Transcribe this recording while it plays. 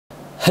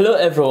Hello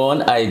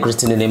everyone, I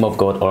greet in the name of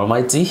God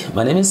Almighty.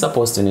 My name is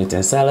Apostle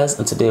Newton Silas,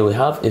 and today we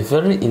have a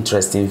very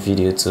interesting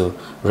video to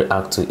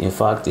react to. In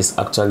fact, it's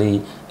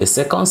actually a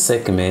second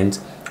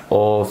segment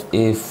of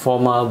a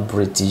former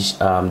British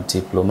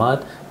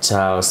diplomat,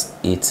 Charles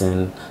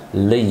Eaton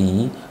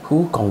Lee,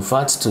 who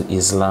converts to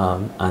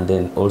Islam and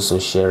then also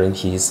sharing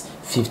his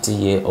 50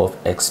 years of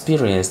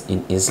experience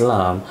in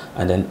Islam,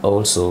 and then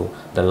also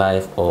the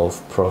life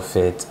of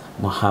Prophet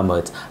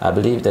Muhammad. I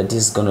believe that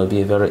this is going to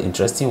be a very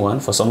interesting one.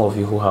 For some of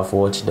you who have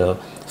watched the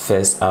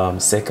first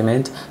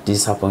segment,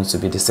 this happens to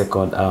be the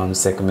second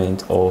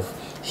segment of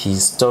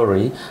his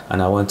story,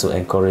 and I want to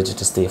encourage you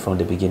to stay from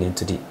the beginning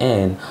to the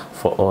end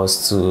for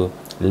us to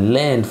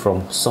learn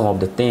from some of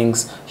the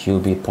things he'll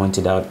be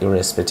pointed out,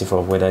 irrespective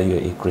of whether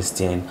you're a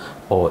Christian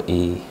or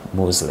a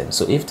Muslim.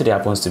 So if today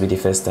happens to be the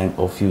first time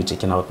of you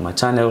checking out my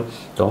channel,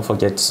 don't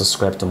forget to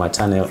subscribe to my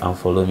channel and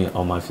follow me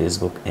on my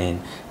Facebook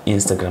and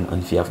Instagram.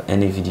 And if you have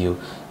any video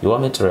you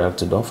want me to react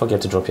to, don't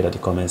forget to drop it at the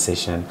comment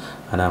section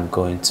and I'm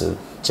going to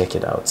check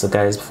it out. So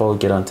guys, before we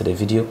get on to the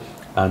video,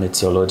 I'm a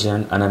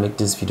theologian and I make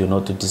this video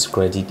not to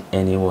discredit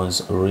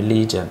anyone's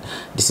religion.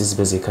 This is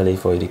basically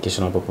for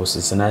educational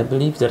purposes, and I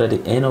believe that at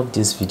the end of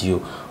this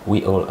video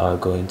we all are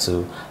going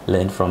to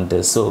learn from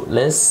this. So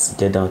let's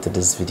get down to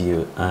this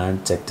video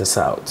and check this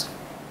out.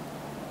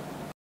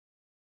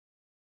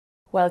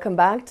 Welcome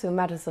back to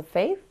Matters of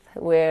Faith.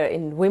 We're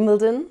in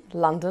Wimbledon,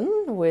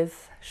 London,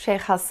 with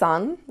Sheikh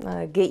Hassan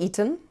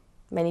Geiten.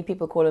 Many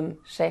people call him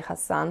Sheikh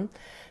Hassan,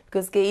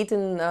 because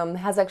Geiten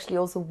has actually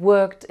also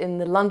worked in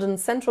the London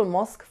Central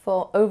Mosque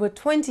for over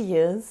 20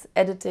 years,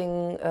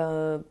 editing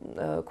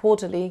a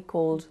quarterly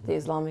called the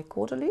Islamic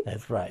Quarterly.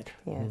 That's right.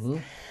 Yes.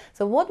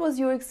 So what was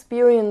your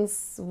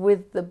experience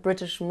with the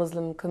British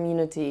Muslim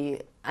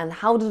community, and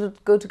how did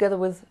it go together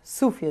with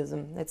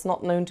Sufism? It's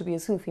not known to be a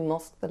Sufi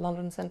mosque, the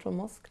London Central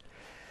Mosque.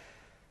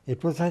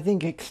 It was, I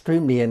think,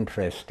 extremely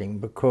interesting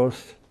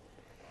because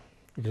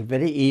it is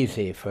very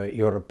easy for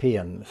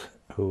Europeans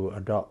who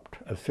adopt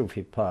a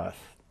Sufi path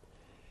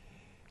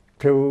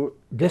to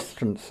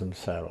distance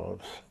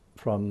themselves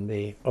from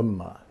the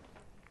Ummah,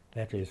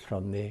 that is,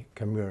 from the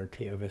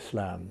community of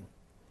Islam.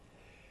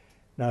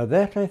 Now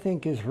that, I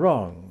think, is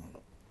wrong.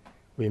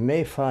 We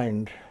may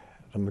find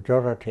the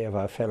majority of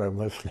our fellow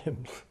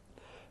Muslims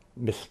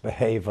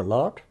misbehave a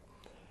lot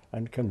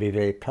and can be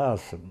very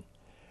tiresome.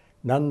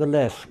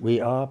 Nonetheless, we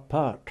are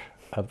part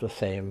of the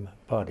same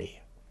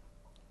body,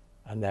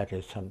 and that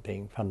is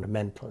something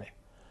fundamentally.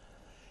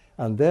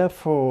 And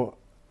therefore,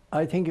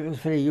 I think it was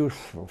very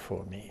useful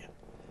for me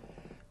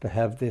to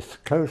have this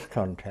close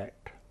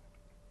contact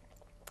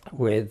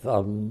with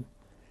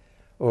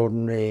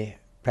ordinary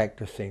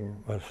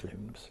practicing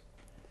Muslims.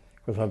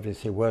 Because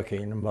obviously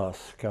working in a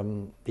mosque,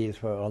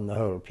 these were on the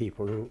whole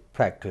people who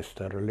practiced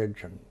their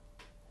religion.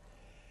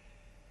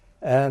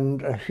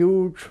 And a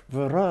huge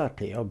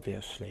variety,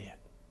 obviously.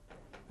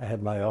 I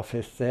had my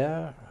office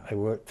there, I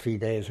worked 3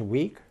 days a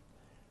week,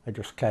 I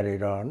just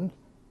carried on.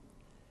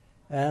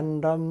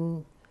 And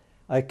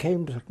I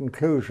came to the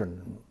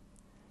conclusion,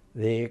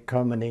 the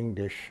common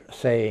English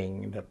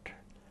saying that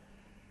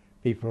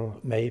people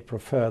may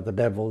prefer the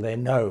devil they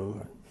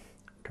know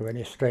to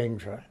any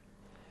stranger,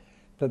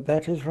 but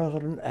that is rather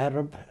an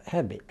Arab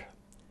habit.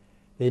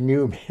 They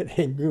knew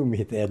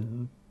me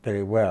then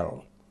very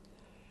well.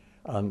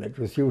 It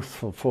was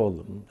useful for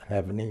them to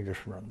have an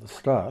Englishman on the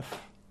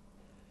staff,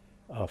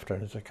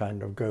 often as a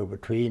kind of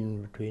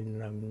go-between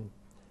between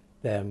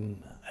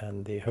them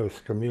and the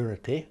host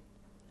community.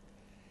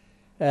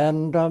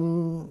 And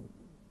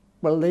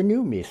well, they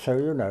knew me, so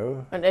you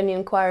know. And any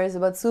inquiries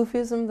about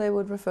Sufism, they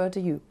would refer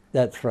to you?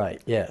 That's right,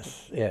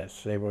 yes,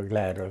 yes. They were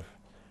glad of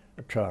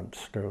a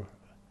chance to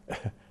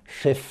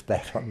shift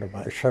that onto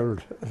my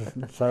shoulders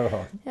and so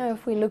on. Yeah,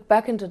 if we look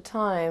back into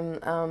time,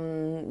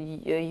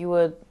 you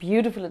were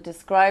beautiful at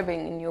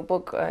describing in your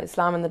book,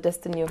 Islam and the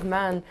Destiny of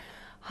Man,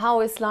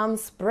 how Islam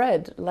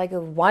spread like a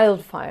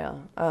wildfire.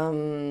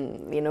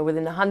 You know,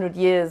 within 100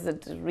 years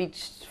it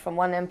reached from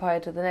one empire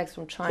to the next,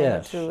 from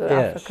China to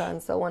Africa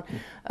and so on.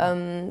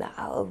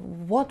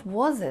 What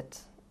was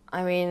it?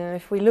 I mean,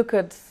 if we look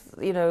at,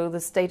 you know, the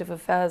state of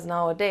affairs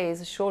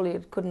nowadays, surely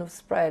it couldn't have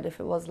spread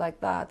if it was like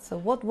that. So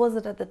what was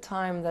it at the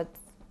time that,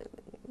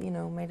 you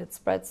know, made it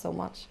spread so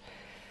much?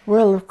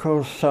 Well, of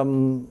course,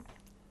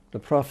 the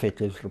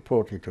Prophet is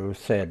reported to have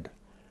said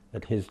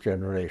that his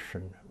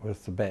generation was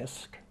the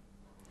best.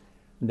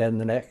 And then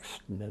the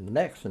next, and then the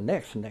next, and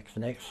next, and next,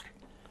 and next.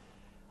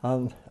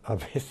 And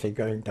obviously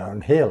going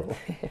downhill.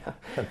 Yeah.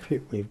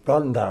 We've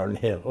gone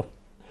downhill.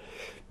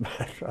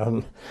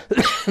 But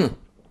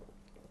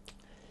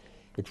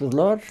it was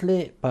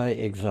largely by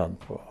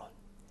example.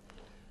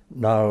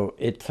 Now,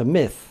 it's a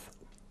myth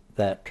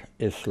that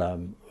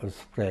Islam was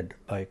spread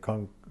by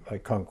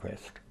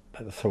conquest,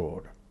 by the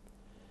sword.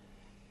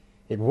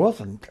 It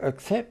wasn't,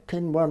 except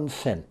in one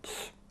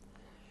sense,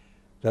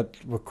 that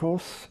of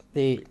course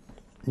the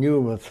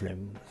new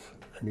Muslims,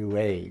 the new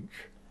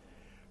age,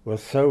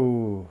 was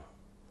so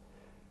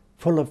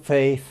full of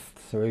faith,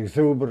 so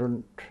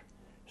exuberant,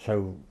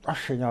 so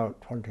rushing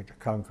out, wanting to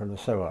conquer and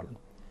so on,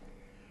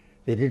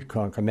 They did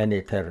conquer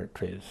many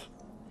territories.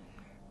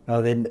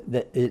 Now,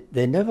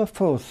 they never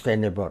forced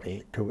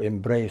anybody to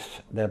embrace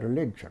their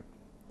religion.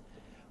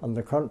 On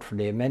the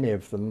contrary, many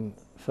of them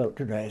felt,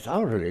 you know, it's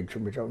our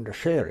religion, we don't want to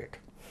share it.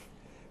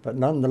 But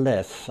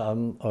nonetheless,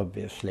 some,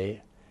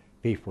 obviously,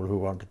 people who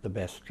wanted the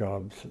best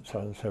jobs and so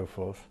on and so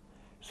forth,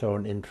 saw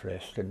an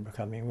interest in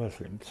becoming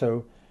Muslim.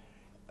 So,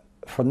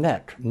 from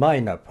that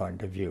minor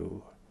point of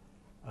view,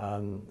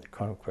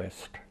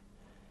 conquest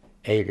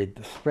aided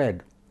the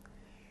spread.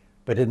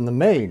 But in the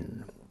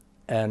main,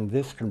 and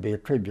this can be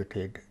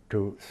attributed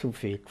to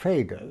Sufi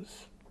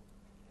traders,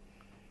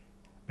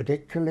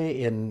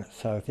 particularly in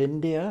South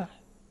India,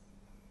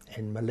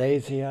 in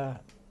Malaysia,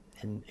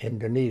 in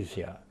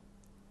Indonesia.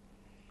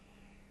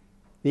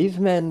 These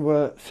men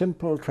were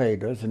simple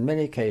traders, in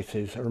many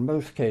cases, or in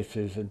most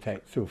cases, in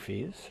fact,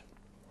 Sufis,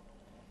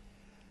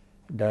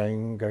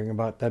 going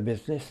about their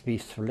business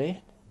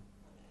peacefully.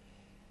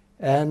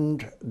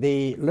 And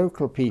the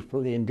local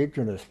people, the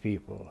indigenous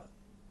people,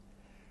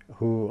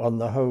 who on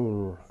the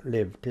whole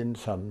lived in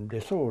some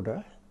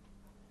disorder,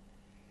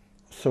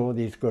 saw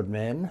these good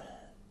men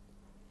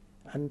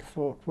and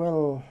thought,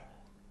 well,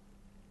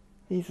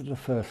 these are the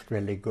first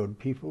really good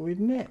people we've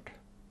met.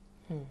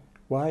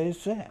 Why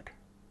is that?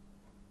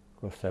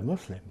 Of course, they're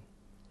Muslim.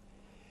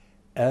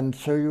 And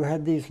so you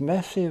had these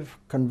massive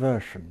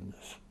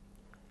conversions,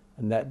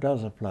 and that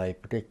does apply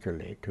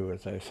particularly to,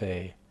 as I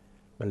say,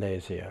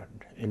 Malaysia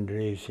and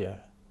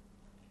Indonesia.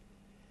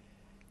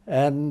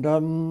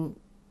 And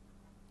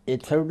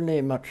it's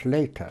only much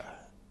later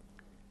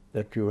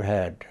that you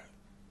had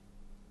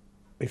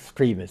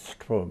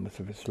extremist forms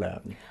of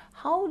Islam.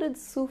 How did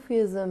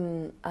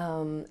Sufism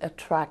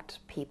attract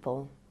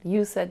people?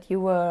 You said you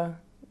were,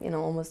 you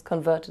know, almost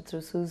converted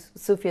through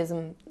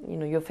Sufism. You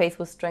know, your faith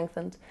was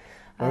strengthened.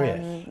 Oh,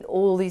 yes.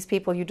 All these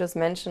people you just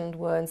mentioned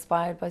were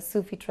inspired by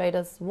Sufi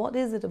traders. What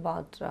is it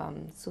about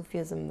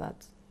Sufism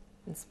that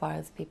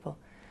inspires people?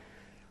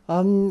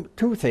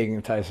 Two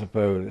things, I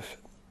suppose.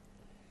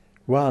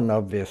 One,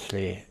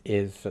 obviously,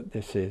 is that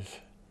this is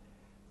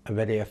a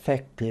very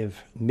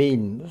effective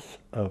means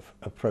of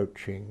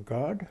approaching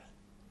God,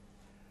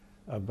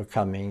 of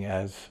becoming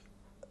as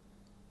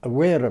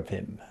aware of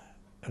Him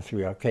as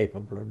we are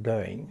capable of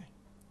doing.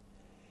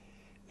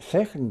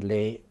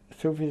 Secondly,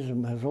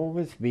 Sufism has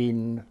always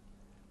been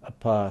a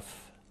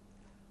path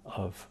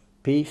of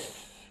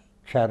peace,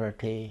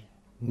 charity,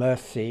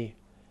 mercy,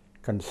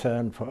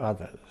 concern for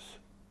others.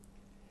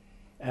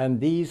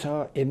 And these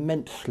are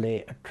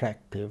immensely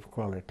attractive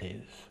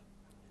qualities,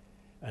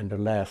 and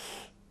alas,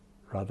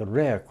 rather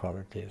rare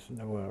qualities in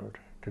the world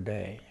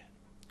today.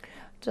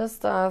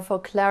 Just for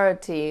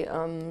clarity,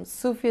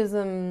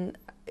 Sufism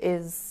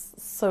is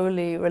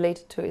solely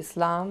related to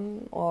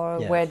Islam, or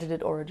Yes. where did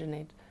it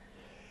originate?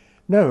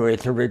 No,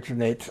 it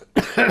originates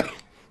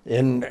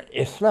in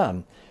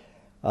Islam.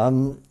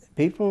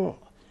 People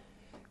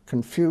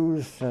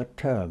confuse their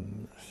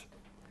terms,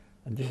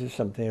 and this is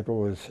something that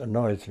always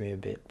annoys me a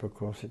bit,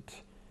 because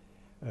it's,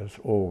 as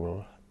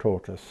Orwell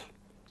taught us,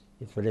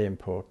 it's very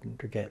important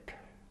to get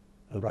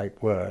the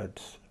right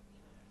words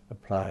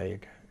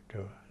applied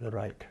to the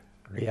right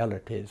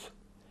realities.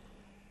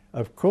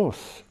 Of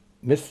course,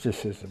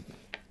 mysticism,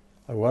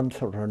 of one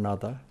sort or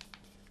another,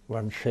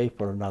 one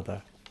shape or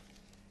another,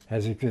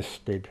 has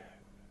existed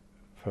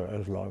for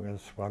as long as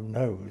one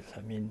knows.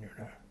 I mean, you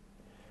know,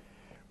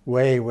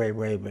 way, way,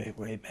 way, way,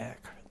 way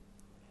back.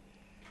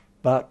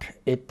 But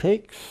it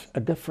takes a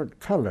different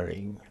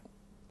coloring,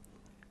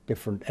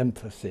 different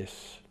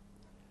emphasis,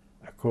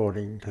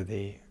 according to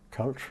the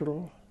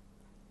cultural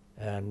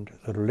and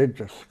the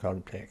religious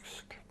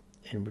context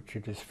in which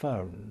it is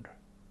found.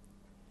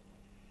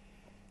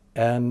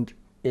 And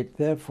it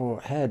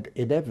therefore had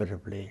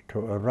inevitably to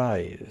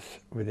arise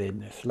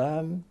within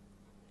Islam,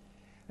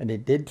 and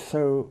it did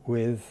so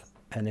with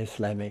an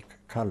Islamic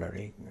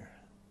coloring.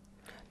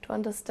 To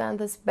understand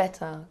this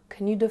better,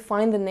 can you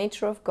define the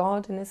nature of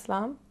God in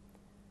Islam?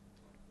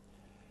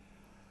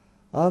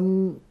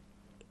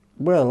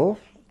 Well,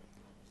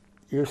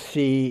 you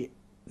see,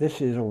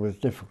 this is always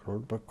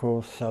difficult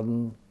because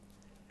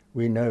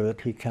we know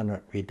that he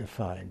cannot be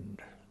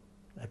defined.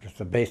 That is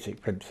the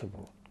basic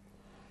principle.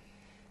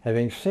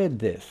 Having said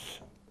this,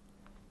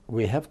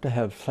 we have to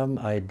have some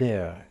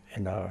idea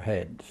in our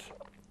heads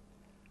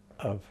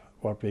of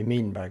what we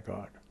mean by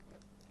God.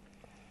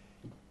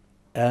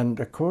 And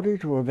according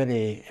to a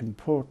very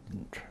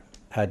important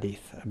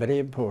hadith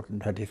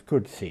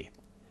Qudsi,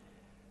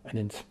 an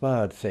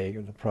inspired saying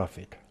of the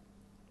Prophet,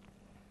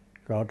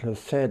 God has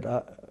said,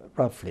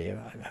 roughly,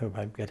 I hope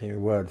I'm getting the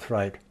words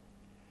right,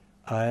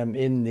 I am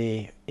in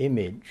the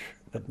image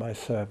that my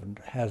servant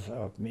has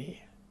of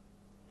me.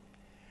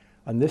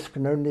 And this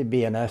can only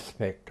be an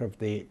aspect of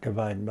the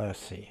divine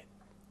mercy.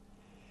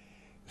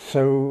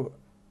 So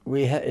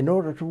in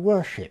order to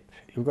worship,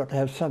 you've got to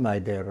have some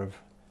idea of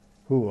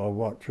who or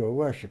what you're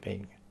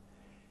worshipping.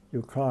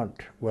 You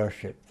can't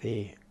worship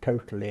the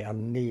totally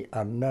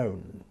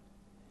unknown.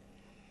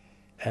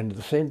 And at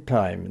the same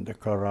time, in the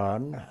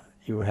Quran,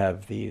 you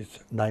have these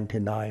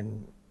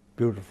 99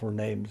 beautiful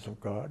names of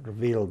God,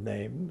 revealed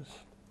names.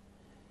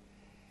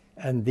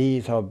 And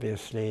these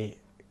obviously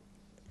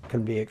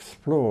can be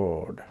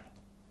explored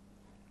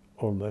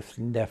almost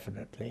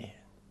indefinitely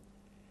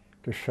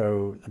to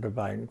show the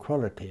divine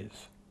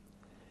qualities.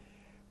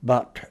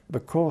 But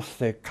because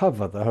they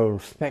cover the whole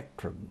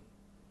spectrum,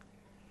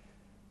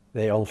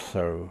 they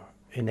also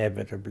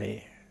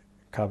inevitably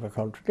cover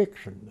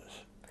contradictions.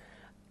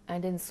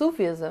 And in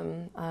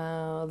Sufism,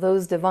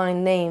 those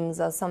divine names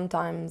are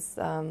sometimes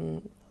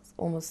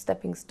almost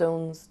stepping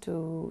stones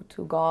to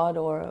God,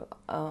 or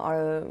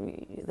are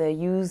they're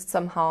used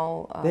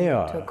somehow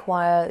to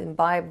acquire,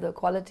 imbibe the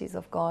qualities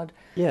of God.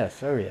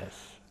 Yes, oh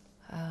yes.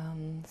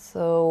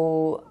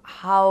 So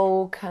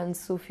how can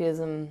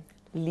Sufism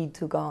lead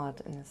to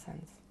God, in a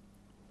sense?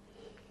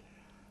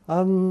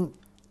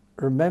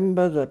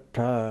 Remember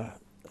that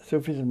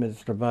Sufism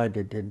is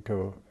divided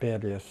into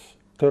various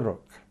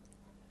turuq,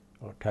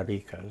 or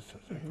tariqas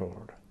as they're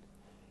called.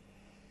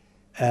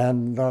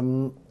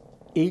 And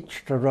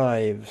each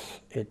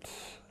derives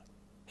its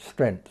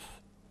strength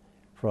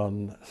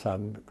from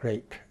some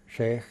great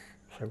sheikh,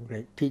 some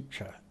great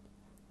teacher.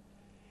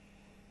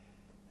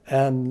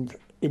 And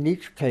in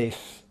each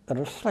case, there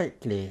are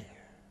slightly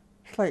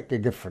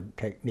different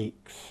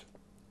techniques.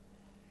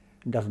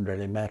 It doesn't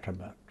really matter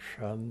much.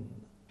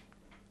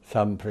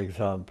 Some, for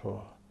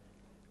example,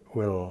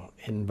 will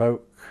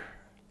invoke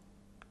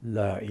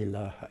La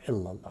ilaha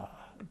illallah,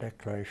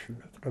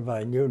 declaration of the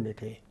divine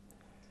unity.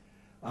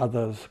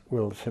 Others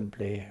will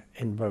simply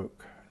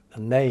invoke the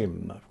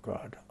name of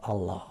God,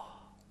 Allah.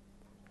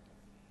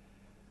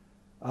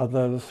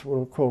 Others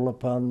will call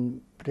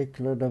upon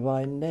particular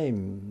divine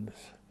names,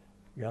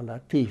 Ya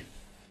Latif,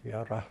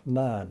 Ya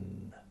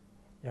Rahman,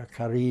 Ya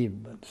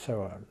Kareem, and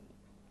so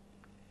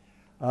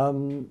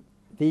on.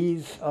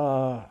 These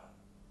are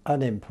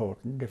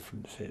unimportant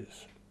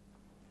differences,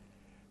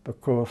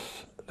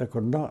 because there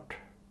could not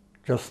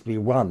just be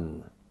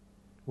one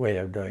way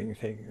of doing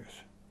things.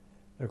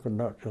 There could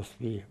not just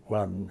be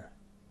one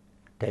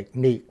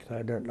technique.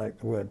 I don't like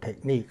the word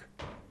technique.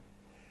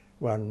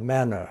 One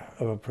manner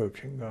of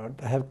approaching God.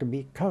 There have to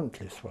be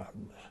countless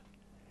ones.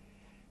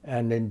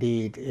 And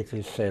indeed, it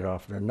is said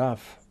often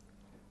enough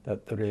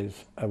that there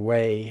is a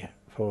way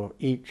for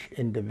each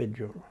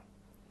individual,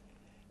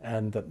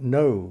 and that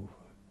no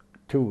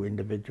two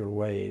individual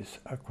ways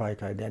are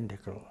quite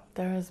identical.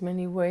 There are as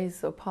many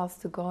ways or paths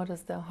to God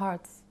as there are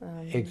hearts.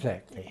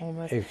 Exactly,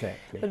 almost.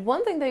 exactly. But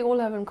one thing they all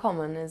have in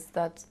common is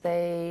that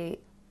they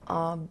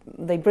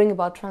bring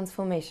about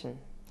transformation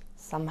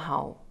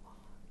somehow.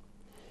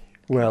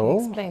 Well, can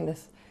you explain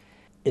this?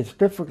 It's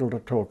difficult to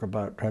talk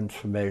about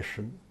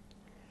transformation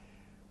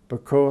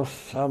because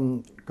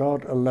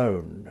God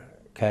alone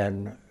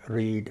can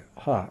read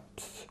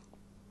hearts.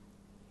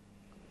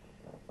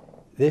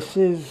 This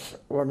is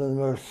one of the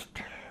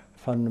most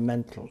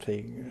fundamental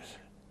things.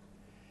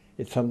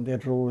 It's something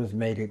that always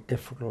made it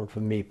difficult for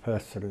me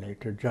personally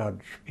to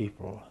judge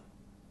people.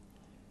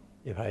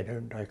 If I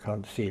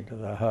can't see into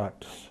their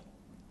hearts.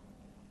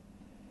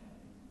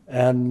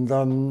 And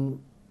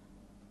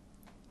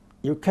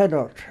you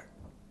cannot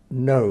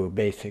know,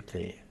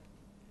 basically,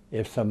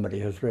 if somebody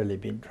has really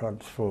been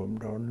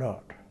transformed or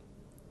not.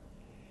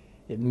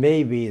 It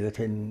may be that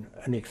in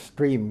an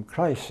extreme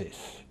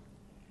crisis,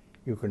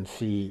 you can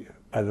see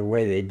by the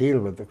way they deal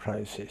with the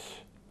crisis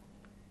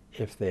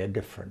if they are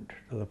different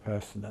to the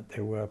person that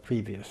they were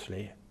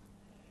previously.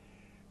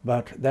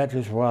 But that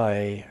is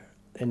why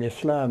in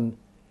Islam,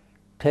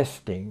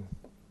 testing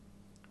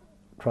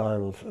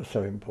trials are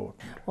so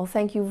important. Well,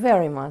 thank you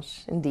very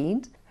much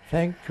indeed.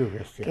 Thank you,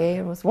 Christian. Okay,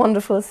 it was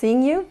wonderful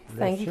seeing you.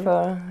 Thank you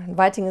for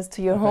inviting us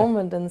to your home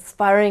and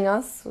inspiring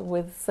us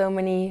with so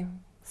many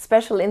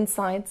special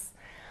insights.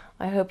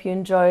 I hope you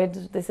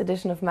enjoyed this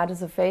edition of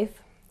Matters of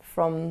Faith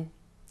from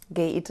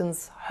Gay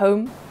Eaton's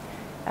home,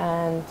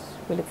 and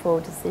we look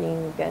forward to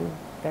seeing you again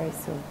very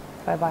soon.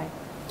 Bye-bye.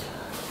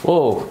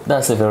 Oh,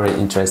 that's a very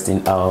interesting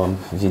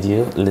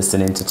video,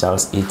 listening to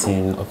Charles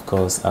Eaton, of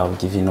course,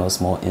 giving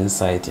us more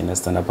insight, you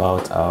understand,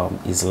 about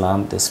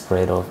Islam, the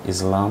spread of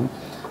Islam,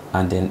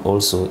 and then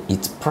also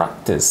its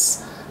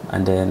practice,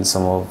 and then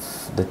some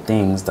of the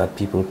things that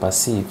people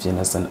perceive, you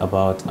understand,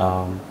 about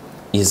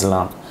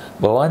Islam.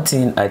 But one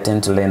thing I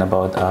tend to learn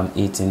about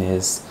Eaton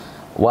is,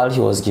 while he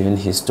was giving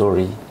his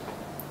story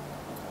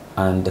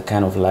and the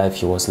kind of life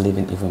he was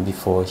living even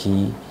before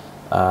he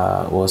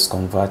was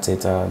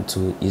converted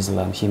to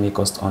Islam, he made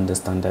us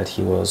understand that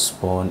he was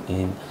born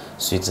in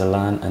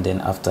Switzerland, and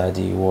then after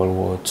the World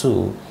War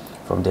II,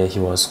 from there he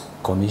was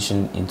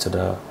commissioned into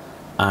the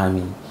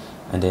army,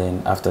 and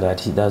then after that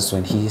that's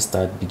when he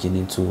started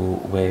beginning to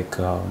work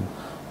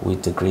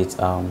with the Great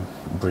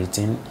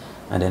Britain,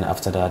 and then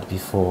after that,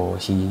 before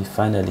he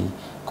finally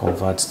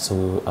converts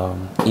to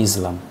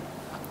Islam.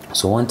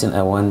 So one thing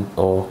I want,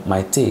 or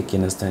my take, you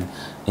understand,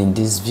 in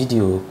this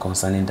video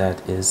concerning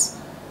that is,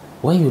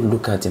 when you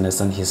look at, you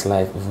understand, his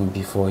life even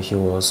before he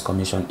was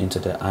commissioned into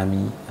the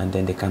army, and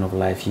then the kind of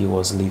life he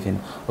was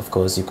living, of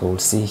course you could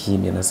see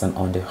him, you understand,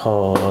 on the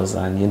horse,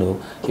 and you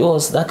know, he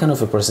was that kind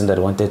of a person that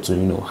wanted to,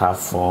 you know, have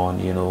fun.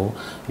 You know,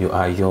 you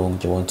are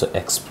young, you want to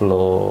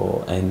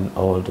explore and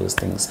all those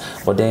things.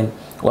 But then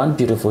one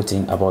beautiful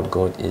thing about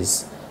God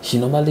is he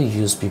normally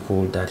used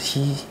people that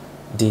he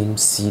didn't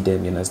see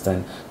them, you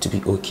understand, to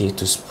be okay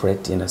to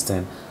spread, you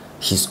understand,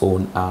 his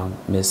own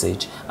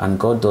message. And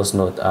God does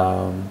not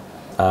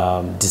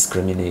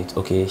discriminate.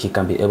 Okay, he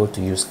can be able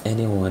to use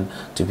anyone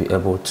to be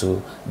able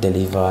to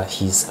deliver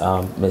his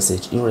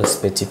message,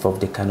 irrespective of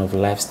the kind of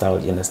lifestyle,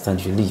 you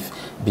understand, you live,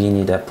 being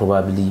it that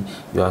probably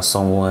you are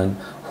someone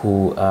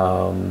who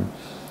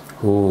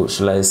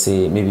should I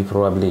say, maybe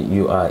probably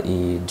you are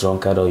a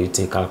drunkard, or you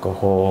take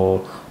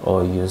alcohol,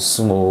 or you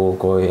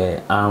smoke, or you're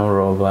an armed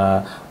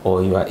robber,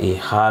 or you are a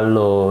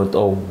harlot,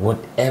 or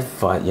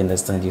whatever, you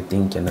understand, you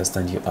think, you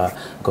understand, you are,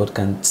 God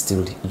can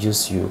still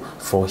use you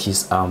for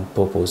his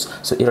purpose.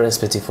 So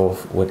irrespective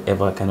of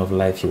whatever kind of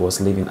life he was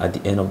living, at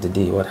the end of the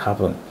day, what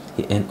happened?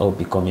 He ended up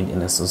becoming,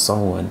 in essence,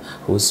 someone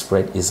who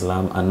spread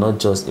Islam, and not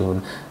just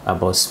even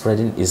about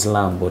spreading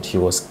Islam, but he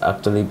was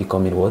actually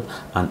becoming what?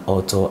 An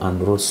author,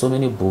 and wrote so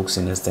many books,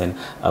 in essence,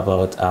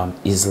 about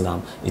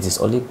Islam. It is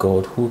only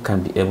God who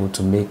can be able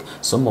to make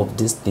some of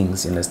these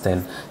things, in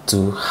essence,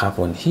 to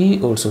happen.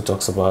 He also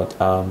talks about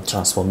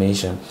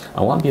transformation,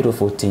 and one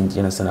beautiful thing,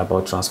 you understand,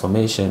 about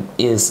transformation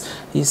is,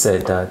 he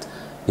said that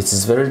it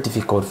is very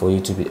difficult for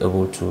you to be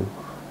able to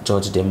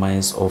judge the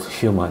minds of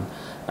human.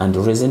 And the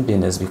reason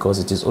being is because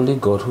it is only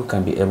God who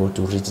can be able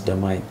to read the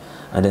mind.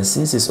 And then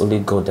since it's only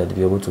God that will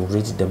be able to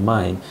read the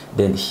mind,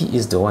 then he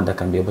is the one that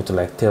can be able to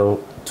like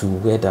tell to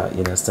whether,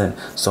 you understand,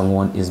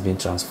 someone is being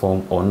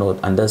transformed or not.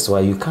 And that's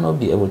why you cannot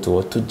be able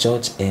to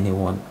judge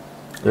anyone.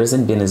 The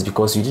reason being is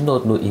because you do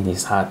not know in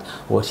his heart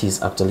what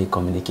he's actually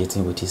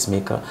communicating with his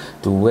maker,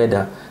 to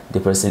whether the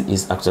person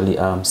is actually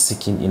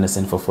seeking,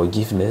 innocent, for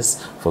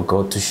forgiveness, for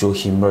God to show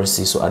him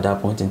mercy. So at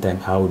that point in time,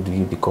 how do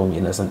you become,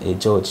 innocent, a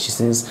judge,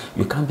 since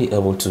you can't be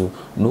able to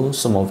know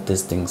some of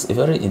these things? A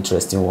very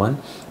interesting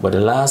one. But the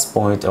last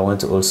point I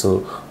want to also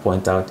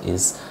point out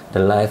is the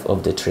life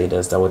of the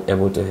traders that were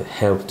able to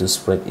help to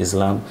spread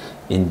Islam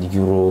in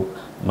Europe,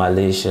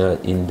 Malaysia,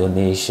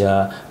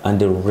 Indonesia, and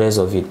the rest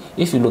of it.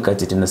 If you look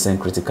at it, in a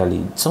sense,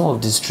 critically, some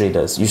of these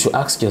traders, you should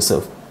ask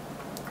yourself,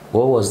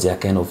 what was their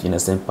kind of, in a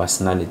sense,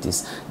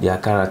 personalities, their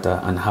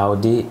character, and how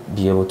they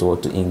be able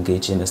to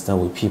engage,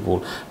 understand, with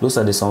people. Those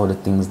are some of the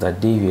things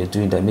that they were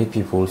doing that make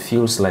people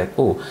feels like,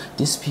 oh,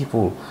 these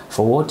people,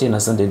 for what, you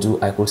understand, they do,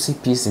 I could see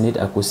peace in it,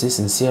 I could see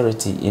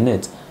sincerity in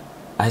it.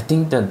 I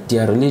think that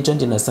their religion,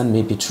 you understand,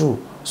 may be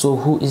true. So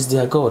who is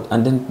their God?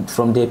 And then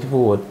from there,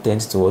 people would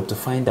tend to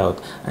find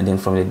out, and then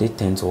from there they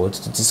tend to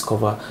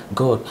discover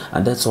God.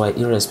 And that's why,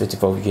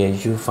 irrespective of where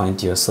you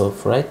find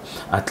yourself, right,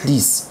 at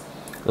least,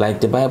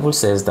 like the Bible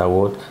says, that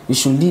what you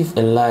should live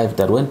a life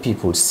that when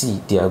people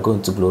see, they are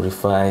going to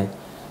glorify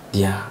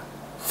their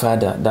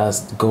Father,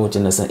 that's God,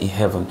 in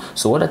heaven.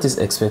 So what that is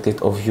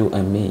expected of you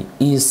and me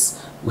is,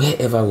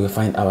 wherever we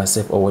find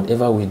ourselves or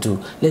whatever we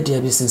do, let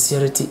there be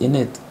sincerity in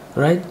it,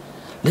 right?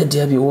 Let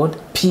there be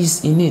what?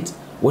 Peace in it.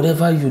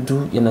 Whatever you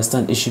do, you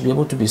understand, it should be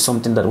able to be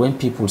something that when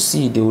people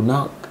see, they will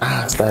now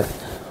ask that,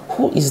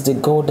 who is the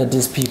God that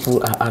these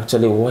people are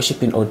actually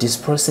worshiping, or this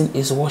person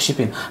is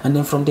worshiping? And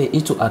then from there,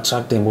 it will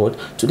attract them what?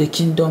 To the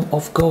kingdom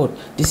of God.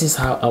 This is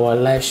how our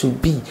life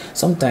should be.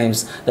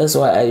 Sometimes, that's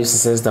why I used to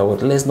say that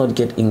what, let's not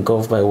get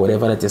engulfed by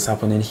whatever that is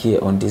happening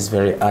here on this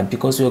very earth,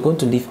 because we are going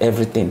to leave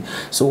everything.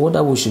 So what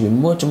that we should be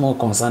much more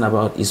concerned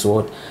about is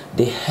what?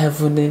 The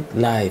heavenly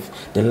life,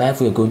 the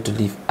life we are going to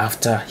live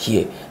after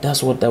here.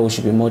 That's what that we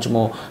should be much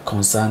more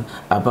concerned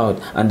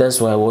about. And that's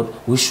why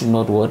what we should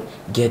not what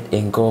get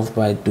engulfed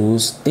by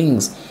those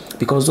things,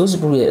 because those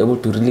people were able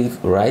to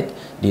live right,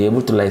 they're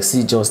able to like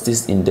see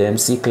justice in them,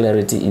 see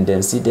clarity in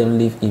them, see them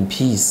live in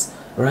peace,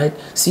 right,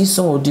 see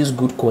some of these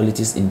good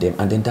qualities in them,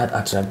 and then that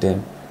attract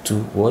them to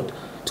what?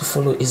 To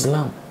follow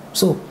Islam.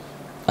 So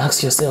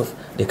ask yourself,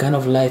 the kind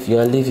of life you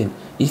are living,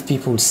 if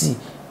people see,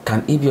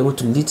 can it be able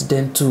to lead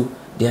them to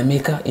their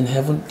maker in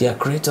heaven, their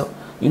creator?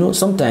 You know,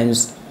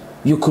 sometimes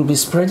you could be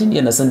spreading, you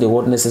understand, the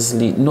word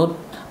necessarily, not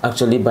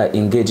actually by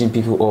engaging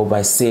people or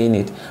by saying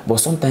it, but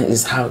sometimes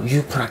it's how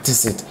you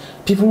practice it.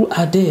 People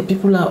are there,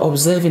 people are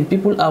observing,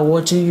 people are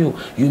watching you.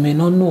 You may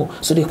not know.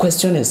 So the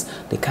question is,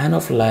 the kind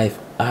of life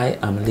I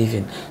am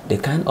living, the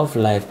kind of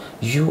life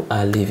you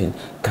are living,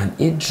 can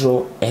it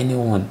draw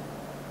anyone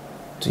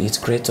to its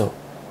creator?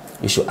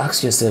 You should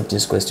ask yourself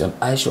this question.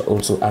 I should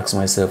also ask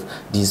myself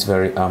these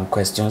very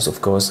questions.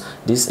 Of course,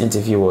 this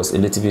interview was a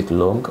little bit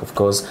long. Of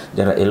course,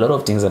 there are a lot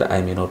of things that I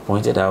may not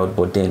pointed out,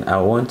 but then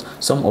I want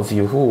some of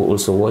you who are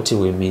also watching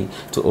with me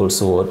to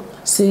also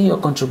say your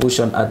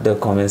contribution at the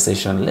comment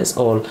section. Let's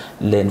all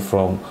learn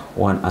from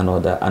one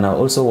another. And I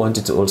also want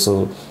you to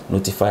also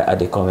notify at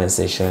the comment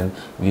section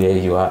where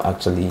you are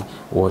actually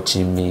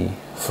watching me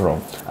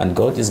from, and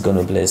God is going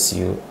to bless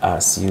you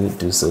as you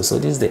do so. So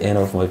this is the end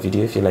of my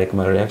video. If you like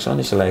my reaction,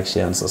 you should like,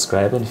 share and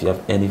subscribe, and if you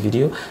have any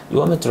video you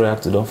want me to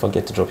react to, don't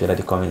forget to drop it at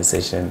the comment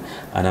section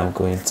and I'm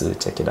going to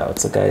check it out.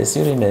 So guys,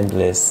 you remain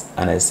blessed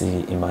and I see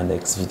you in my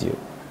next video.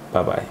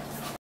 Bye bye.